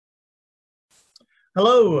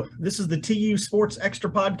Hello, this is the TU Sports Extra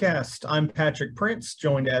podcast. I'm Patrick Prince,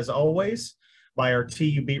 joined as always by our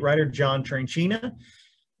TU beat writer John Tranchina.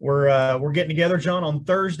 We're getting together, John, on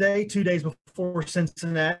Thursday, 2 days before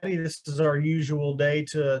Cincinnati. This is our usual day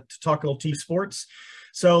to talk a little TU sports.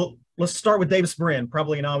 So let's start with Davis Brin,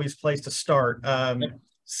 probably an obvious place to start.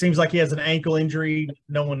 Seems like he has an ankle injury.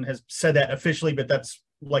 No one has said that officially, but that's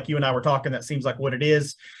like you and I were talking. That seems like what it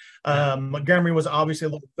is. Montgomery was obviously a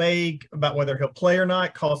little vague about whether he'll play or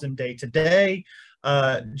not, calls him day to day.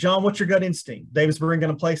 John, what's your gut instinct? Davis Brin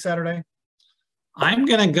going to play Saturday? I'm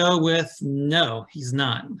going to go with no, he's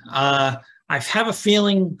not. I have a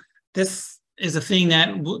feeling this is a thing that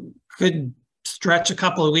could stretch a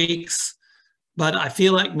couple of weeks, but I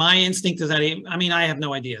feel like my instinct is that I have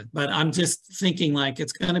no idea, but I'm just thinking like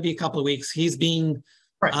it's going to be a couple of weeks. He's being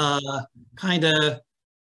kind of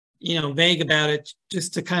vague about it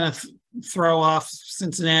just to kind of throw off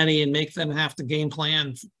Cincinnati and make them have to game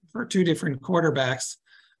plan for two different quarterbacks.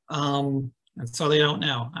 And so they don't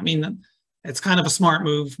know. I mean, it's kind of a smart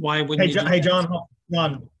move. Why wouldn't you? Hey, John,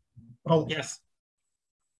 hold. Yes.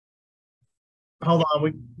 Hold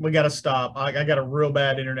on. We got to stop. I got a real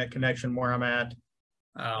bad internet connection where I'm at.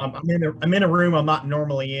 I'm in a room I'm not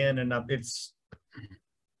normally in, and it's.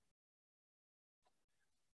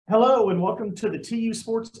 Hello and welcome to the TU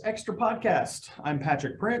Sports Extra podcast. I'm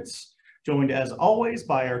Patrick Prince, joined as always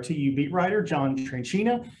by our TU beat writer, John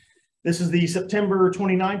Tranchina. This is the September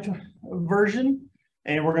 29th version,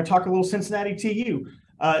 and we're going to talk a little Cincinnati TU.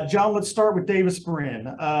 John, let's start with Davis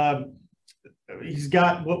Brin. He's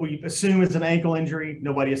got what we assume is an ankle injury.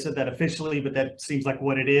 Nobody has said that officially, but that seems like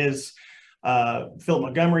what it is. Phil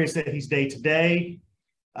Montgomery said he's day to day.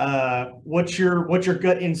 What's your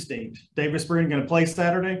gut instinct? Davis Brin going to play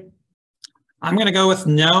Saturday? I'm going to go with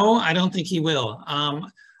no. I don't think he will.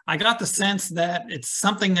 I got the sense that it's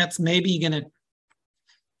something that's maybe going to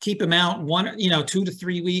keep him out 2 to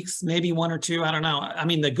 3 weeks, maybe 1 or 2. I don't know. I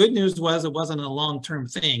mean, the good news was it wasn't a long-term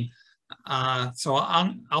thing. So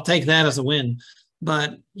I'll take that as a win.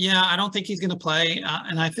 But yeah, I don't think he's going to play.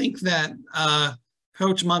 And I think that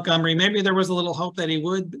Coach Montgomery, maybe there was a little hope that he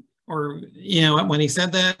would, or when he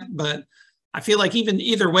said that, but I feel like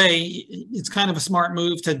either way, it's kind of a smart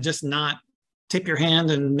move to just not tip your hand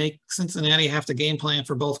and make Cincinnati have to game plan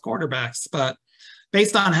for both quarterbacks. But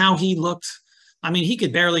based on how he looked, I mean, he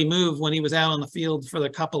could barely move when he was out on the field for the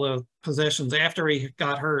couple of possessions after he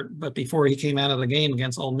got hurt, but before he came out of the game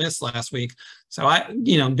against Ole Miss last week. So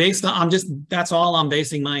based on, that's all I'm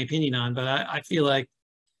basing my opinion on. But I feel like,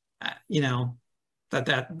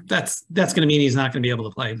 that's going to mean he's not going to be able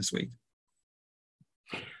to play this week.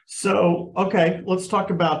 So, okay, let's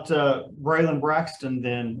talk about Braylon Braxton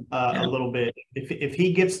then a little bit. If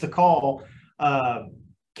he gets the call,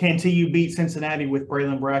 can TU beat Cincinnati with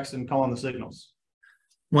Braylon Braxton calling the signals?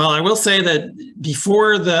 Well, I will say that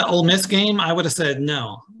before the Ole Miss game, I would have said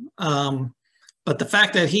no. But the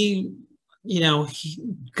fact that he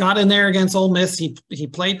got in there against Ole Miss, he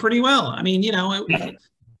played pretty well. I mean,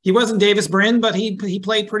 he wasn't Davis Brin, but he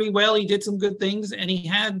played pretty well. He did some good things, and he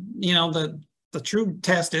had, the true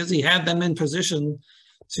test is he had them in position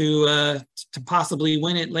to possibly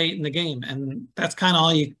win it late in the game, and that's kind of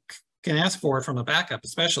all you can ask for from a backup,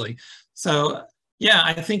 especially. So yeah,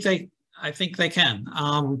 I think they can.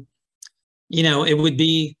 It would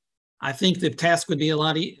be. I think the task would be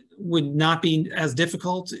would not be as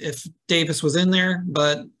difficult if Davis was in there,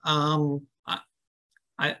 but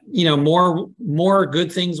more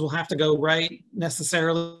good things will have to go right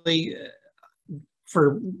necessarily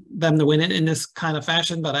for them to win it in this kind of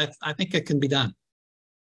fashion, but I think it can be done.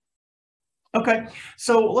 Okay,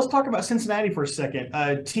 so let's talk about Cincinnati for a second.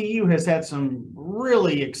 TU has had some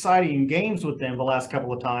really exciting games with them the last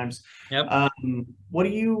couple of times. Yep. What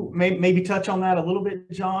do you maybe touch on that a little bit,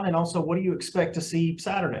 John? And also, what do you expect to see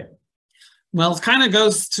Saturday? Well, it kind of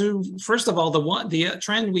goes to, first of all, the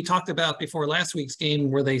trend we talked about before last week's game,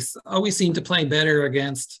 where they always seem to play better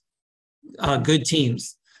against good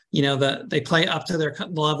teams. They play up to their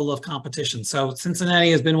level of competition. So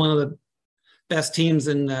Cincinnati has been one of the best teams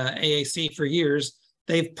in AAC for years.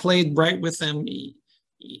 They've played right with them,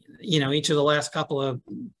 each of the last couple of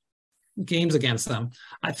games against them.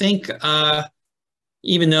 I think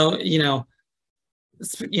even though,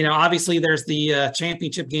 obviously there's the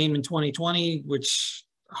championship game in 2020, which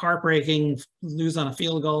heartbreaking, lose on a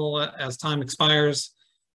field goal as time expires.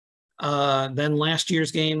 Then last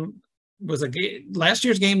year's game was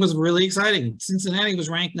really exciting. Cincinnati was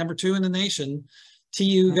ranked number 2 in the nation.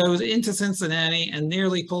 TU goes into Cincinnati and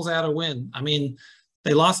nearly pulls out a win. I mean,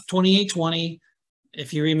 they lost 28-20.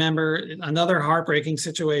 If you remember, another heartbreaking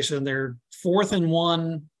situation. They're 4th and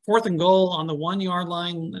 1 4th and goal on the 1-yard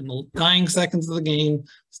line in the dying seconds of the game.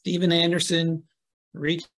 Steven Anderson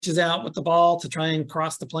reaches out with the ball to try and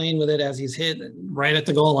cross the plane with it as he's hit right at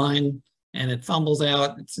the goal line, and it fumbles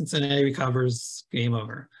out. Cincinnati recovers, game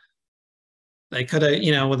over. They could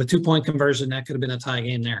have, with a 2-point conversion, that could have been a tie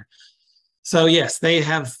game there. So yes, they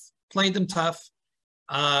have played them tough.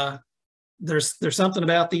 There's something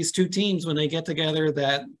about these two teams when they get together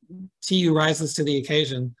that TU rises to the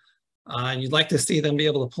occasion. You'd like to see them be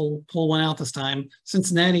able to pull one out this time.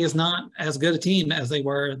 Cincinnati is not as good a team as they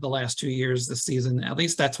were the last 2 years this season. At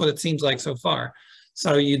least that's what it seems like so far.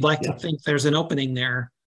 So you'd like to think there's an opening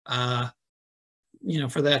there, for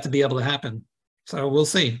that to be able to happen. So we'll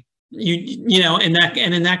see. In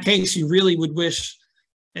that case, you really would wish.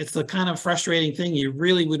 It's the kind of frustrating thing. You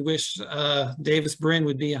really would wish Davis Brin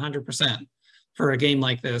would be 100% for a game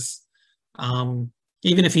like this.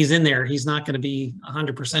 Even if he's in there, he's not going to be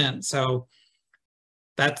 100%. So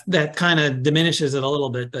that kind of diminishes it a little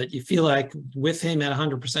bit. But you feel like with him at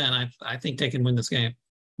 100%, I think they can win this game.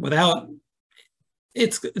 Without,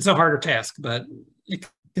 it's a harder task, but it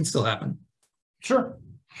can still happen. Sure.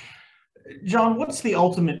 John, what's the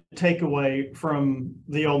ultimate takeaway from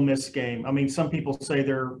the Ole Miss game? I mean, some people say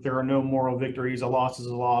there are no moral victories. A loss is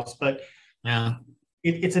a loss, but yeah,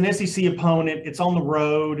 it's an SEC opponent. It's on the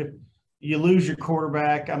road. You lose your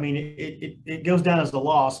quarterback. I mean, it goes down as a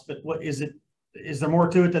loss. But what is it? Is there more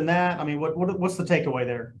to it than that? I mean, what's the takeaway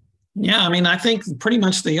there? Yeah, I mean, I think pretty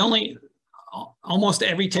much almost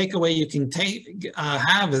every takeaway you can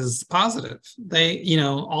have is positive. They,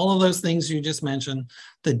 all of those things you just mentioned.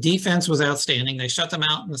 The defense was outstanding. They shut them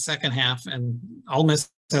out in the second half, and Ole Miss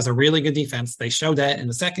has a really good defense. They showed that in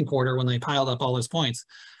the second quarter when they piled up all those points.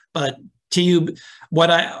 But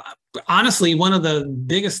honestly, one of the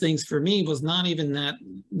biggest things for me was not even that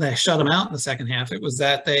they shut them out in the second half. It was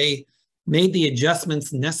that they made the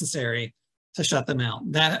adjustments necessary to shut them out.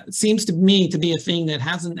 That seems to me to be a thing that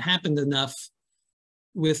hasn't happened enough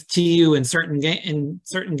with TU in certain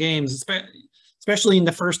games, especially in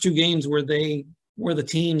the first 2 games where they were the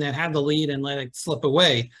team that had the lead and let it slip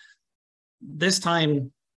away. This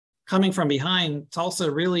time, coming from behind,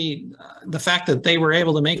 Tulsa really, the fact that they were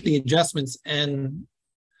able to make the adjustments and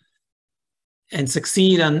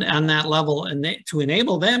succeed on that level and to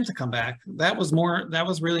enable them to come back, that was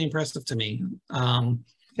really impressive to me.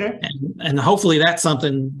 Okay. And hopefully that's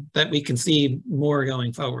something that we can see more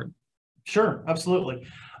going forward. Sure, absolutely.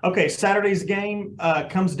 Okay, Saturday's game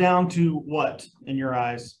comes down to what in your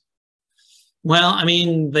eyes? Well, I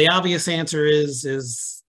mean, the obvious answer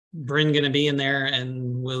is Brin going to be in there,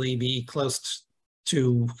 and will he be close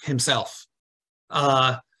to himself?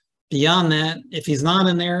 Beyond that, if he's not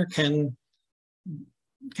in there, can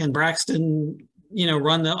Braxton,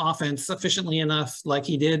 run the offense efficiently enough like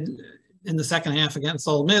he did in the second half against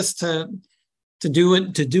Ole Miss to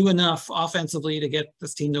do enough offensively to get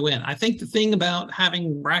this team to win? I think the thing about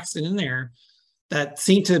having Braxton in there that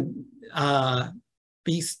seemed to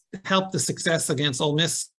help the success against Ole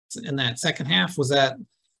Miss in that second half was that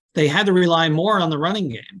they had to rely more on the running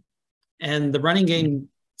game, and the running game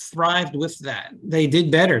thrived with that. They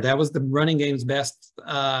did better. That was the running game's best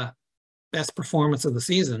performance of the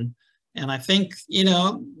season. And I think,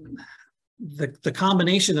 the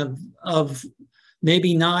combination of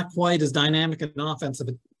maybe not quite as dynamic an offensive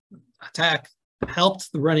attack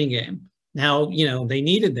helped the running game. Now, they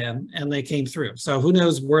needed them and they came through. So who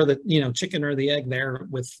knows where the, chicken or the egg there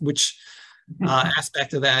with which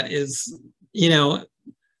aspect of that is,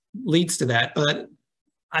 leads to that. But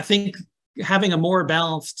I think having a more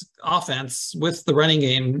balanced offense with the running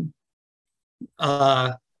game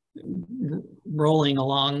rolling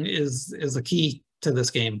along is a key to this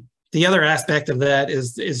game. The other aspect of that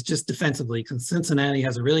is just defensively, because Cincinnati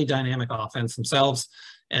has a really dynamic offense themselves,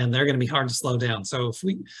 and they're going to be hard to slow down. So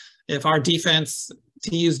if our defense,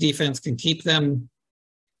 TU's defense, can keep them,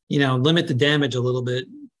 limit the damage a little bit,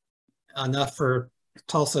 enough for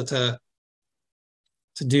Tulsa to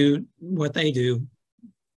do what they do,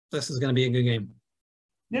 this is going to be a good game.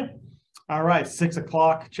 Yeah. All right, 6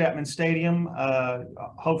 o'clock, Chapman Stadium.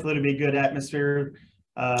 Hopefully it'll be a good atmosphere.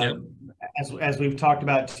 Yep. As we've talked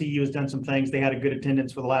about, TU has done some things. They had a good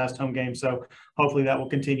attendance for the last home game, so hopefully that will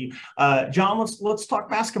continue. John, let's talk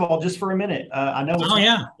basketball just for a minute. I know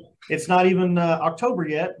it's not even October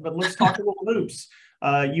yet, but let's talk a little hoops.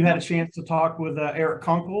 You had a chance to talk with Eric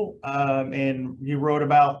Kunkel, and you wrote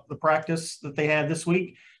about the practice that they had this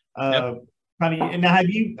week. Yep. Now, have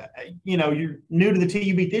you're new to the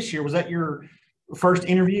TU beat this year. Was that your first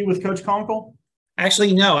interview with Coach Kunkel?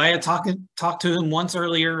 Actually, no. I had talked to him once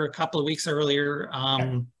earlier, a couple of weeks earlier,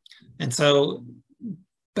 and so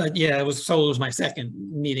but yeah, it was my second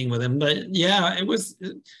meeting with him. But yeah, it's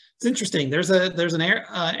interesting. There's an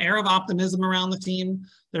air of optimism around the team.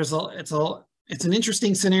 It's an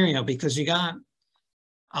interesting scenario because you got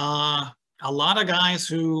a lot of guys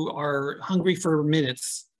who are hungry for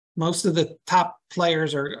minutes. Most of the top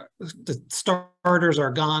players the starters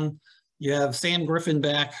are gone. You have Sam Griffin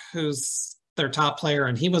back, who's their top player,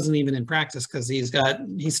 and he wasn't even in practice because he's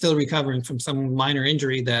still recovering from some minor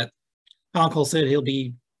injury that Conkle said he'll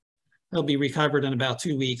be recovered in about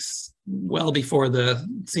 2 weeks, well before the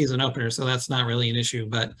season opener. So that's not really an issue.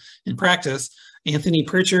 But in practice, Anthony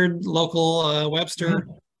Pritchard, local Webster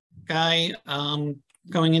guy,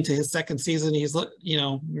 going into his second season,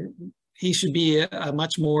 he should be a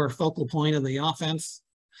much more focal point of the offense,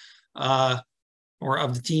 or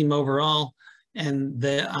of the team overall. And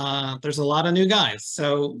there's a lot of new guys.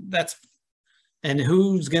 So and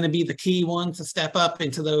who's going to be the key one to step up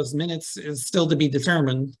into those minutes is still to be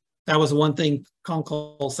determined. That was one thing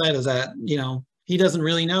Conkle said, is that, he doesn't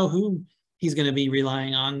really know who he's going to be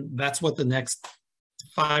relying on. That's what the next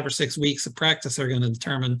 5 or 6 weeks of practice are going to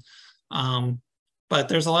determine. But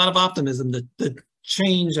there's a lot of optimism, the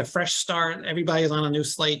change, a fresh start, everybody's on a new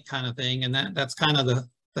slate kind of thing. And that's kind of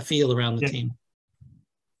the feel around the team.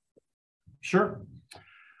 Sure.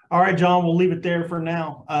 All right, John, we'll leave it there for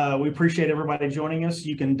now. We appreciate everybody joining us.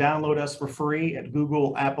 You can download us for free at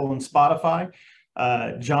Google, Apple, and Spotify.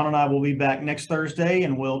 John and I will be back next Thursday,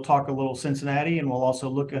 and we'll talk a little Cincinnati, and we'll also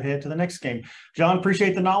look ahead to the next game. John,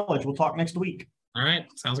 appreciate the knowledge. We'll talk next week. All right.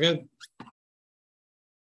 Sounds good.